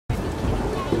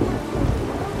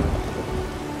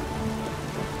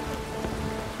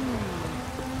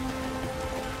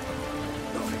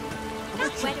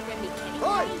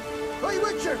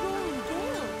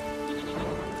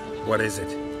What is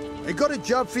it? I got a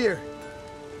job for you.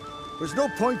 There's no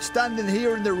point standing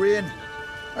here in the rain.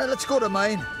 Right, let's go to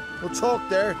mine. We'll talk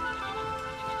there.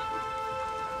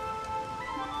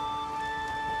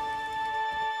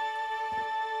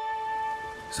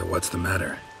 So what's the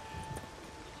matter?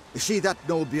 You see that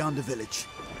knoll beyond the village?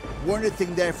 Weren't a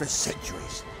thing there for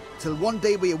centuries. Till one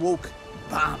day we awoke,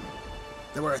 bam!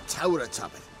 There were a tower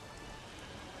atop it.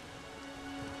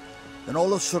 Then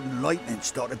all of a sudden lightning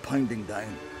started pounding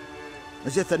down.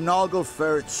 As if the Noggle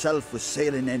Fair itself was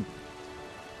sailing in.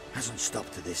 Hasn't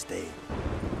stopped to this day.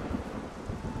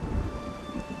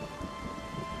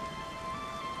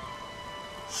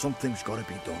 Something's gotta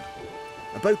be done.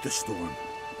 About the storm.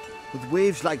 With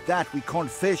waves like that, we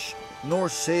can't fish, nor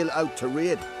sail out to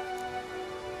raid.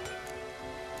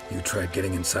 You tried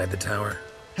getting inside the tower?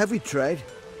 Have we tried?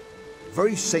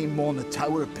 Very same morning the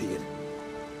tower appeared.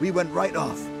 We went right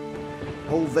off.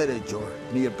 Whole village or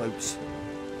nearabouts.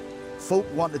 Folk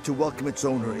wanted to welcome its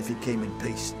owner if he came in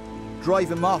peace.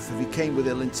 Drive him off if he came with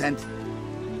ill intent.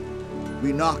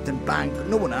 We knocked and banged, but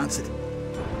no one answered.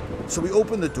 So we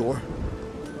opened the door.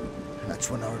 And that's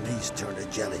when our knees turned to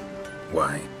jelly.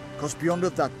 Why? Because beyond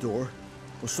that door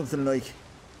was something like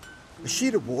a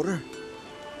sheet of water,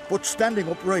 but standing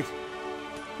upright.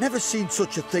 Never seen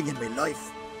such a thing in my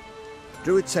life.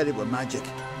 Druid said it were magic.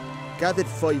 Gathered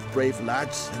 5 brave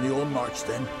lads and they all marched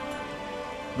in.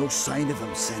 No sign of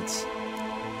him since.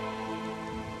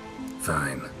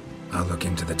 Fine. I'll look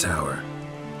into the tower.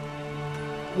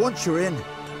 Once you're in,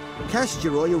 cast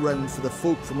your eye around for the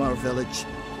folk from our village.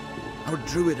 Our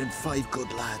druid and 5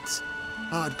 good lads.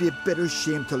 Ah, it'd be a bitter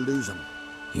shame to lose them.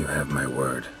 You have my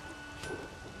word.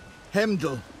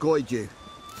 Hemdall guide you.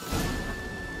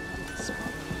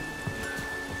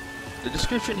 The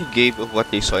description he gave of what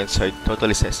they saw inside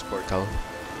totally says portal.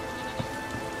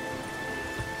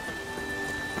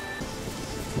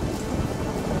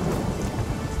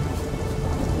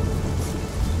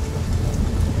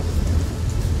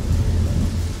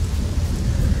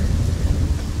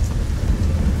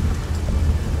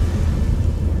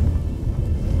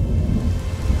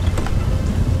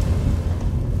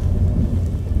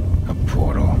 A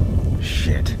portal.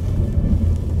 Shit.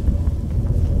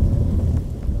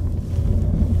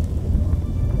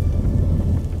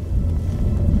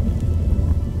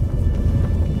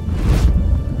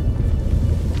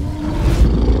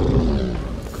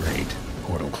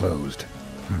 Closed.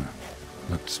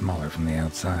 Looked smaller from the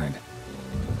outside.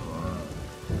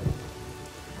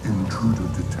 Intruder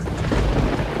detected.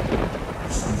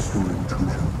 Cease your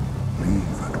intrusion.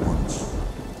 Leave at once.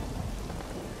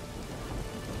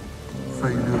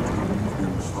 Failure to leave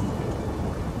him summoned.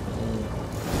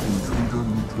 Intruder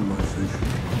neutralization.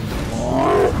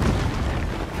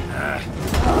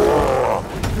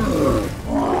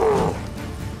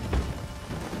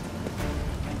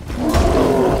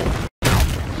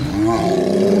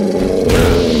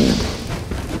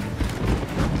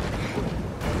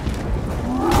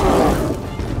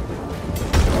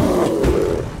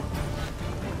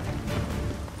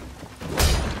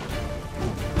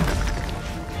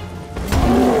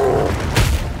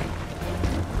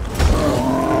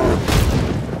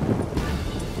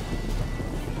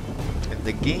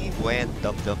 The game went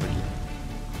dum-dum again.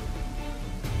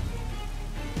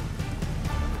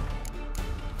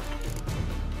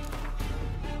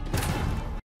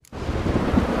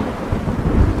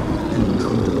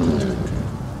 Intruder detected.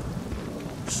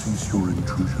 Cease your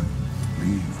intrusion.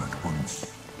 Leave at once.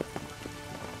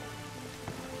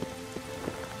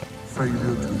 Failure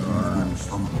to leave when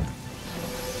summoned.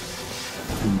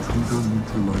 Intruder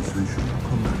neutralization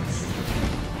commenced.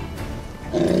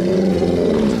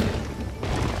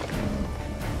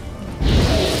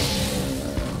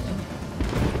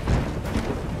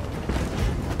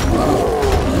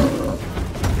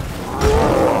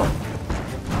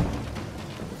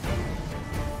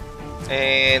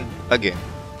 And again.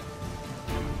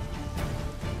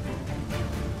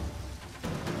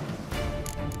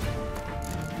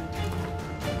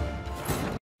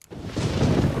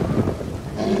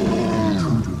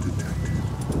 Intruder detected.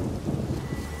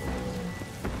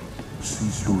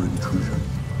 Cease your intrusion.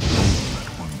 Leave at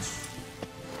once.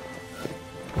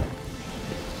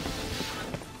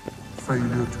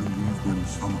 Failure to leave when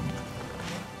summoned.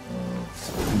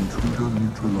 Intruder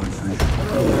neutralization.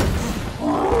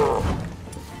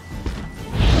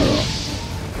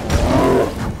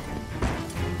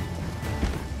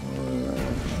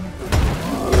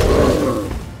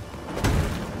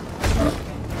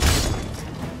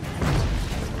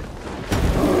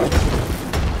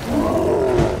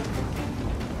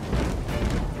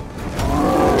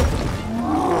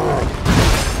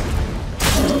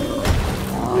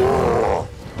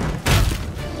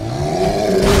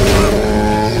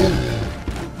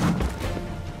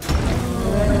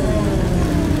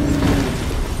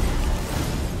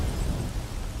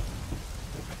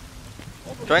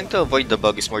 trying to avoid the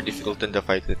bug is more difficult than the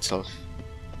fight itself.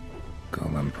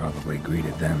 Golem probably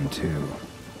greeted them too.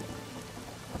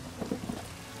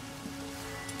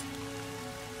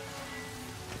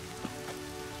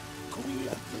 Come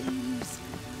here, please.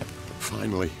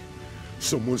 Finally,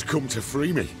 someone's come to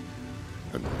free me.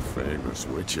 And a famous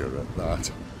witcher at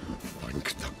that.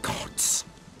 Thank the gods.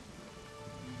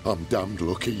 I'm damned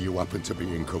lucky you happen to be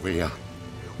in Kovir.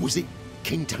 Was it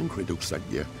King Tancred who sent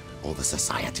you, or the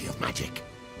Society of Magic?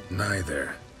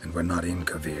 Neither, and we're not in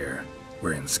Kovir.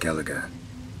 We're in Skellig.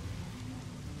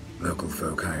 Local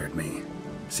folk hired me.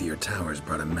 See, your towers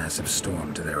brought a massive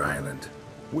storm to their island.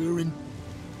 We're in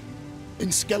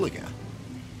Skellig?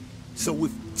 So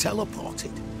we've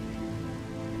teleported?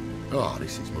 Oh,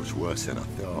 this is much worse than I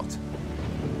thought.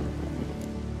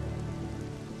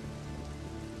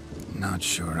 Not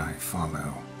sure I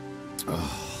follow.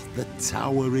 Oh, the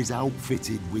tower is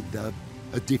outfitted with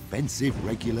a defensive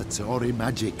regulatory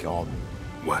magic on.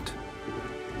 What?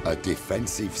 A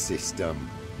defensive system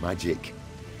magic,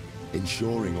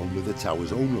 ensuring only the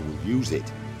tower's owner will use it.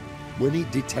 When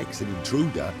it detects an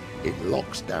intruder, it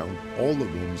locks down all the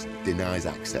rooms, denies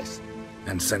access.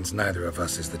 And since neither of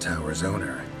us is the tower's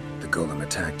owner, the golem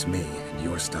attacked me, and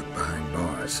you're stuck behind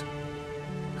bars.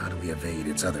 How do we evade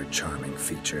its other charming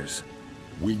features?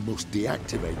 We must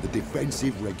deactivate the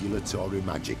defensive regulatory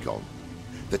magicon.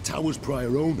 The tower's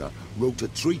prior owner wrote a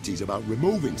treatise about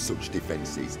removing such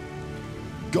defenses.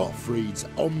 Gottfried's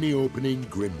Omni-Opening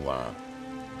Grimoire.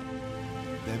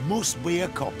 There must be a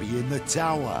copy in the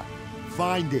tower.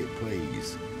 Find it,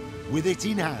 please. With it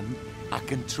in hand, I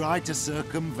can try to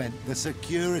circumvent the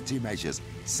security measures,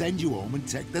 send you home and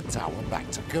take the tower back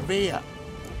to Kovir.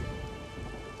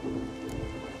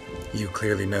 You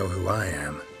clearly know who I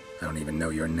am. I don't even know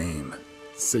your name.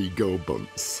 Sigo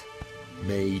Buntz,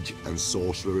 mage and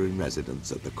sorcerer in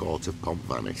residence at the court of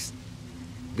Pontvanis.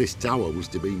 This tower was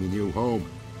to be my new home.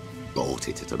 Bought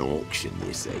it at an auction,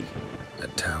 you see. A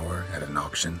tower at an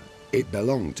auction? It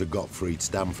belonged to Gottfried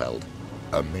Stamfeld,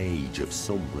 a mage of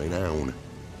some renown.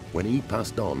 When he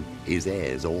passed on, his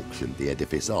heirs auctioned the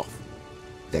edifice off.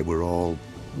 They were all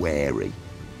wary,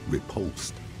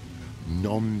 repulsed.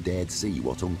 None dared see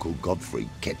what Uncle Godfrey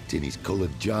kept in his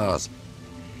coloured jars.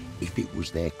 If it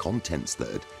was their contents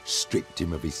that had stripped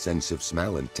him of his sense of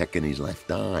smell and taken his left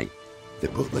eye, they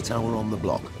put the tower on the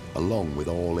block, along with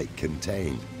all it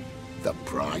contained. The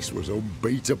price was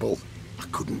unbeatable. I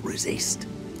couldn't resist.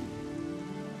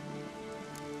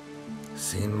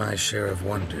 Seen my share of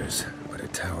wonders, but a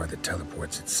tower that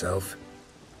teleports itself?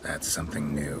 That's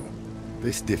something new.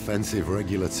 This defensive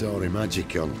regulatory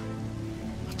magicon.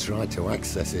 I tried to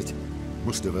access it.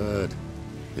 Must have heard.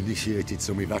 Initiated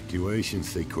some evacuation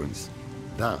sequence.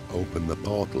 That opened the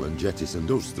portal and jettisoned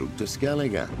us through to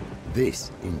Skellig.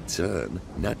 This, in turn,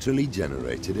 naturally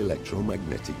generated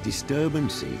electromagnetic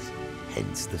disturbances.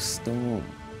 Hence the storm.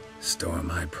 Storm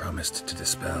I promised to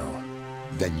dispel.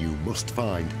 Then you must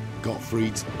find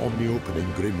Gottfried's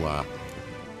Omni-Opening Grimoire.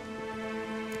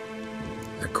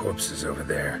 The corpses over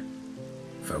there.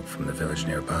 Folk from the village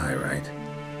nearby, right?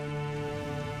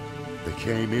 They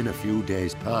came in a few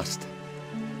days past.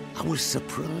 I was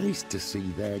surprised to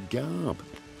see their garb.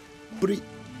 But it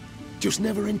just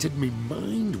never entered me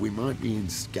mind we might be in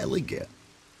Skellig.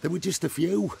 There were just a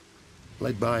few,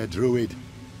 led by a druid.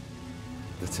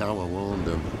 The tower warned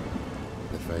them.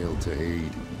 They failed to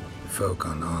heed. Folk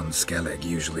on An Skellig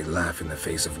usually laugh in the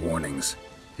face of warnings.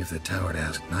 If the tower had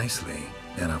asked nicely,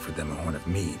 and offered them a horn of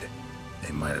mead,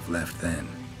 they might have left then.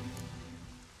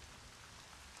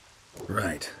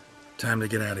 Right. Time to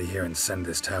get out of here and send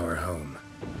this tower home.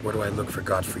 Where do I look for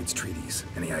Gottfried's treaties?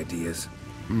 Any ideas?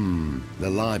 The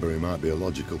library might be a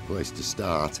logical place to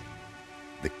start.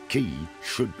 The key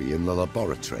should be in the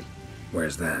laboratory.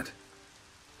 Where's that?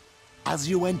 As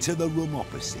you enter the room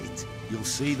opposite, you'll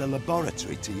see the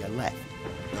laboratory to your left.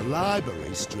 The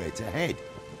library straight ahead.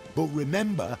 But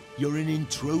remember, you're an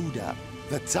intruder.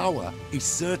 The tower is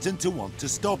certain to want to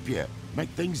stop you. Make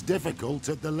things difficult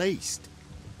at the least.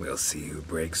 We'll see who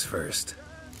breaks first.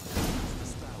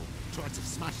 Try to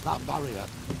smash that barrier.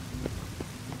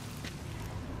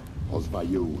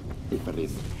 Ozvaju,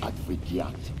 Iferis,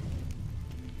 Advigiat.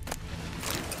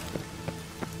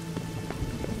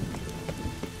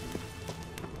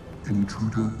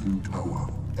 Intruder in tower.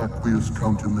 Aqueous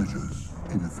countermeasures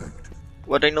in effect.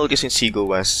 What I noticed in Sigo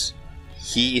was,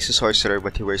 he is a sorcerer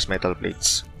but he wears metal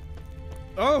plates.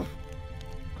 Oh!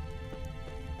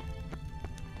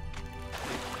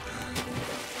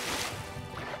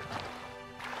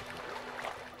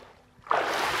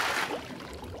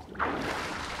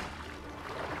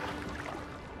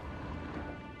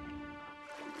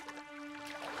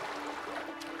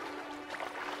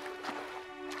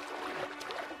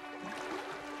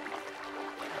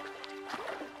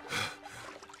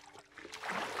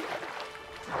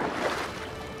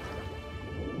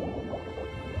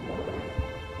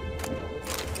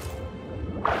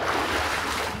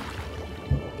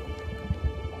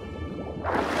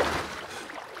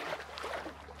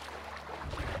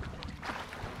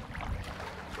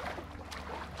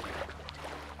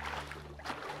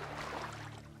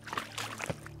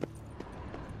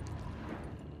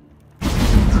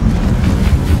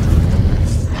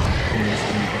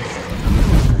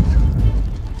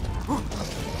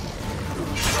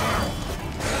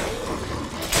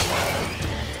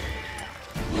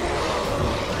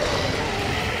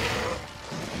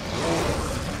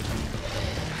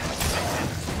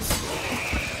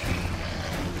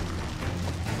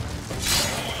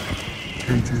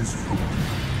 Cages open.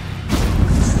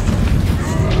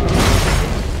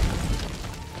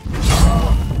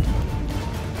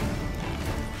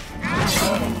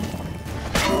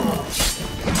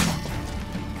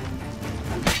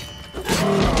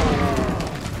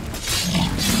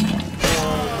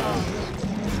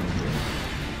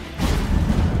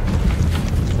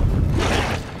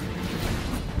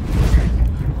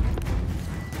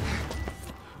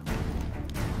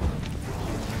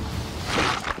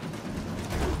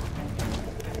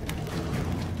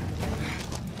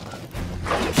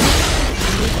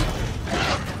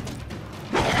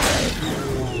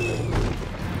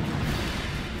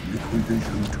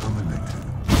 Liquidation terminated.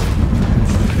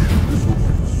 Insufficient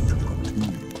resources to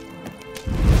continue.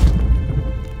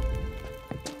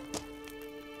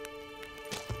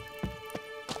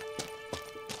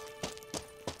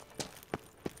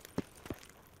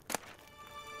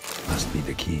 Must be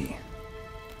the key.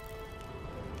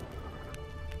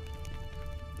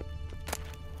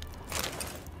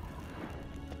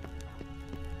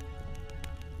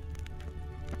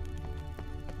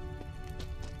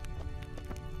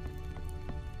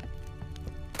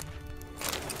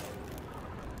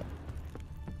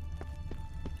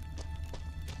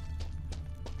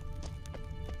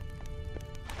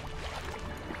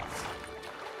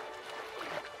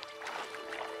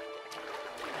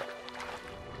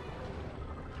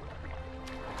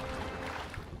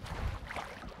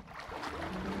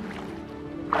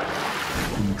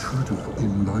 Intruder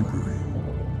in library.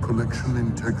 Collection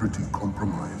integrity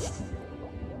compromised.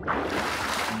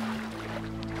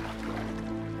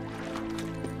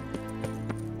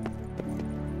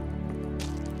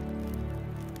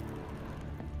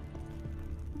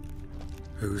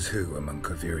 Who's who among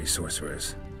Kaviri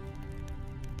sorcerers?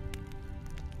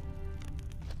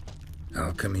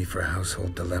 Alchemy for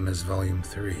Household Dilemmas, Volume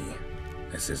 3.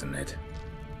 This isn't it.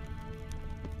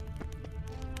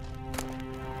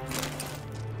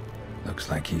 Looks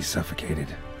like he's suffocated.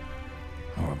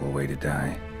 Horrible way to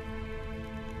die.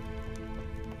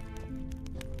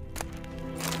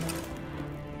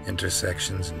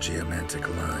 Intersections and geomantic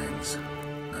lines.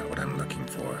 Not what I'm looking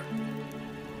for.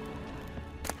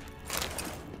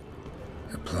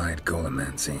 Applied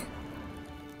golemancy.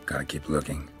 Gotta keep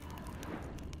looking.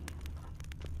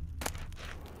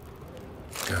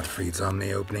 Gottfried's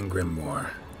Omni-Opening Grimoire.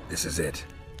 This is it.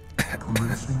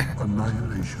 Commencing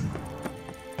annihilation.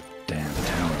 Damn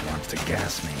tower wants to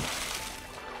gas me.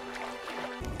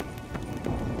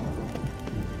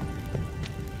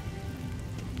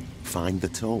 Find the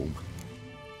tome.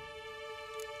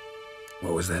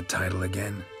 What was that title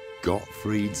again?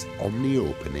 Gottfried's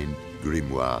Omni-Opening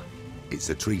Grimoire. It's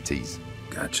a treatise.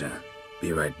 Gotcha.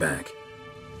 Be right back.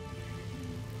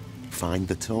 Find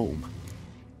the tome.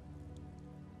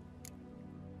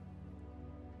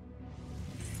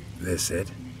 This it?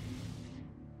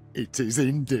 It is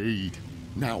indeed.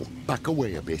 Now, back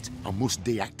away a bit. I must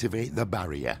deactivate the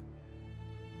barrier.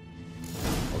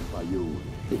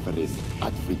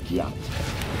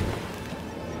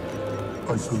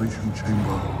 Isolation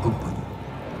chamber open.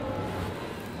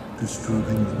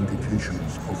 Disturbing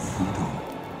indications of freedom.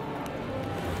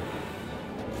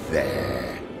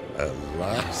 There. At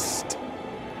last.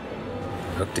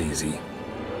 Hooked easy.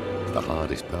 The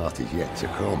hardest part is yet to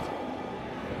come.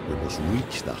 We must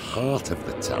reach the heart of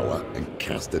the tower and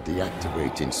cast a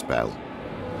deactivating spell.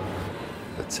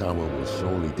 The tower will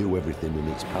surely do everything in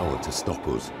its power to stop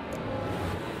us.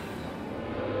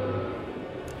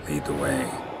 Lead the way.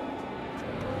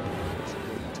 Let's go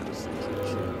into the central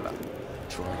chamber.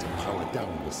 Try to power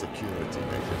down the security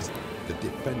measures. The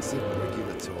defensive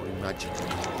regulatory magic is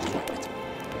correct.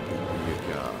 Be on your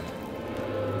guard.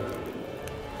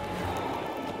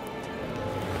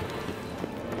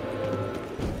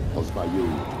 Pozwaju,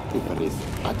 Iferis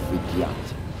Advigiat.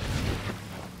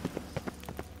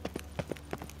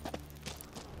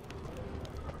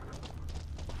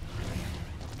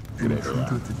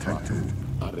 Intruder detected.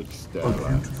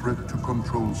 Acute threat to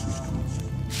control systems.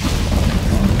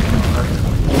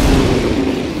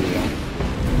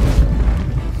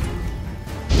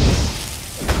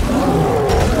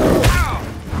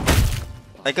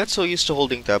 I got so used to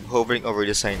holding tab, hovering over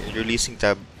the sign, and releasing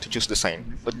tab to choose the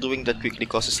sign, but doing that quickly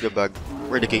causes the bug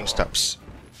where the game stops.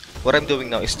 What I'm doing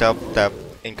now is tab,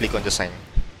 and click on the sign.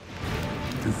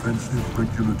 Defensive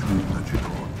regulatory magic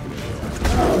on.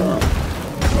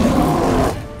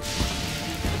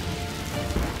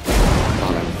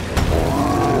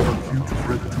 Acute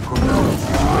threat to control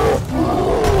systems.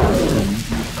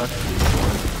 Immediate action.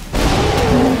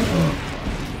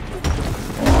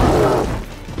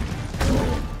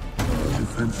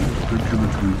 Defensive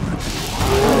regulatory magic.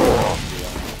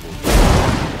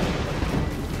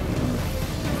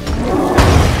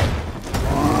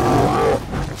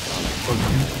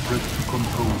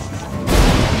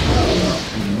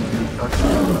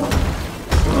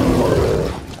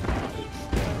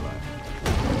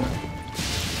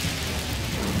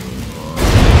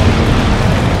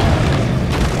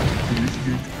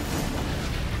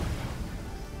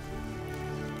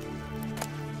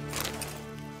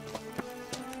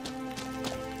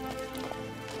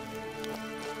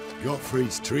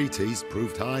 Gottfried's treatise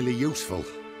proved highly useful.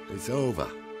 It's over.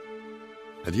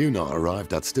 Had you not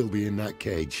arrived, I'd still be in that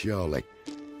cage, surely.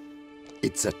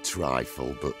 It's a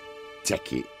trifle, but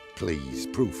take it, please.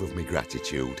 Proof of me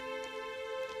gratitude.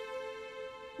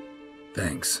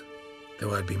 Thanks.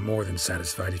 Though I'd be more than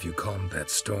satisfied if you calmed that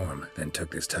storm, then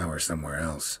took this tower somewhere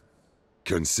else.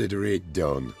 Consider it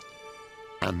done.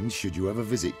 And should you ever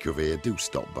visit Kavir, do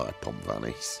stop by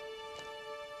Pompvanis.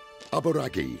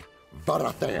 Aboragi,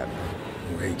 Varathan.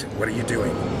 Wait, what are you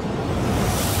doing?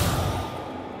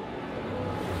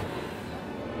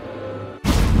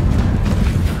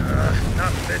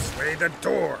 Not this way, the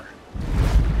door!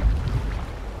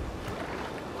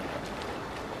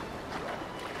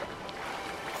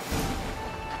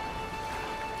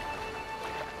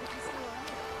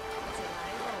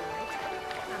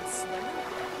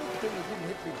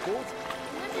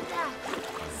 Look at that.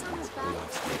 Sun's back.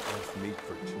 Off meat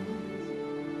for 2 years.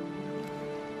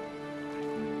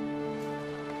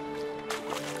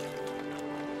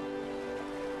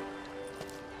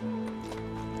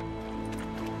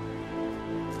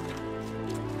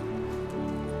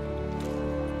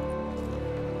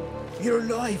 You're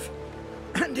alive,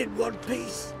 and in one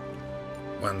piece.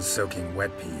 One soaking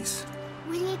wet piece.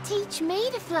 Will you teach me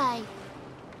to fly?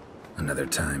 Another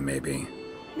time, maybe.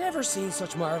 Never seen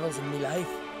such marvels in me life.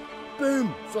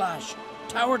 Boom, flash,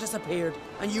 tower disappeared,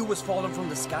 and you was falling from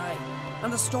the sky.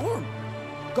 And the storm,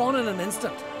 gone in an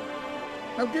instant.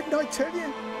 Now, didn't I tell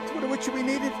you? It's what a witcher we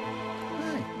needed.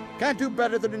 Aye. Can't do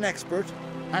better than an expert,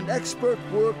 and expert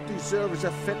work deserves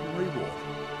a fitting reward.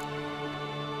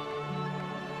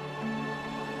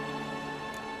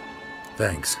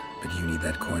 Thanks, but you need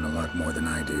that coin a lot more than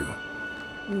I do.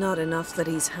 Not enough that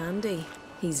he's handy.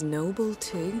 He's noble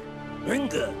too.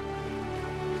 Ringa!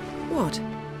 What?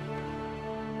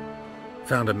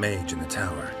 Found a mage in the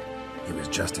tower. He was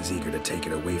just as eager to take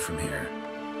it away from here.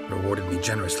 Rewarded me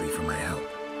generously for my help.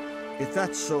 If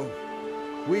that's so,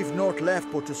 we've naught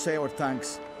left but to say our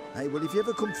thanks. Aye, well, if you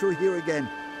ever come through here again,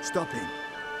 stop in.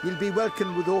 You'll be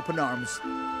welcomed with open arms.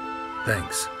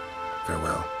 Thanks.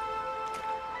 Farewell.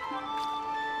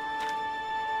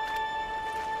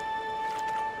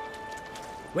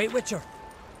 Wait, Witcher.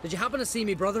 Did you happen to see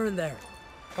me brother in there?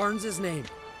 Hearn's his name.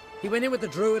 He went in with the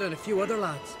druid and a few other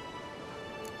lads.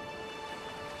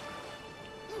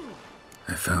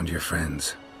 I found your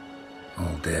friends.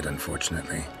 All dead,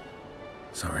 unfortunately.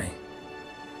 Sorry.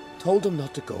 Told him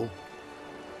not to go,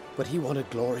 but he wanted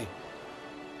glory.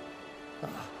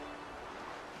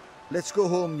 Let's go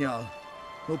home, Jarl.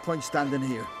 No point standing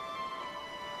here.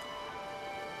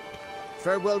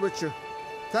 Farewell, Richard.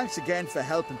 Thanks again for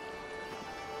helping.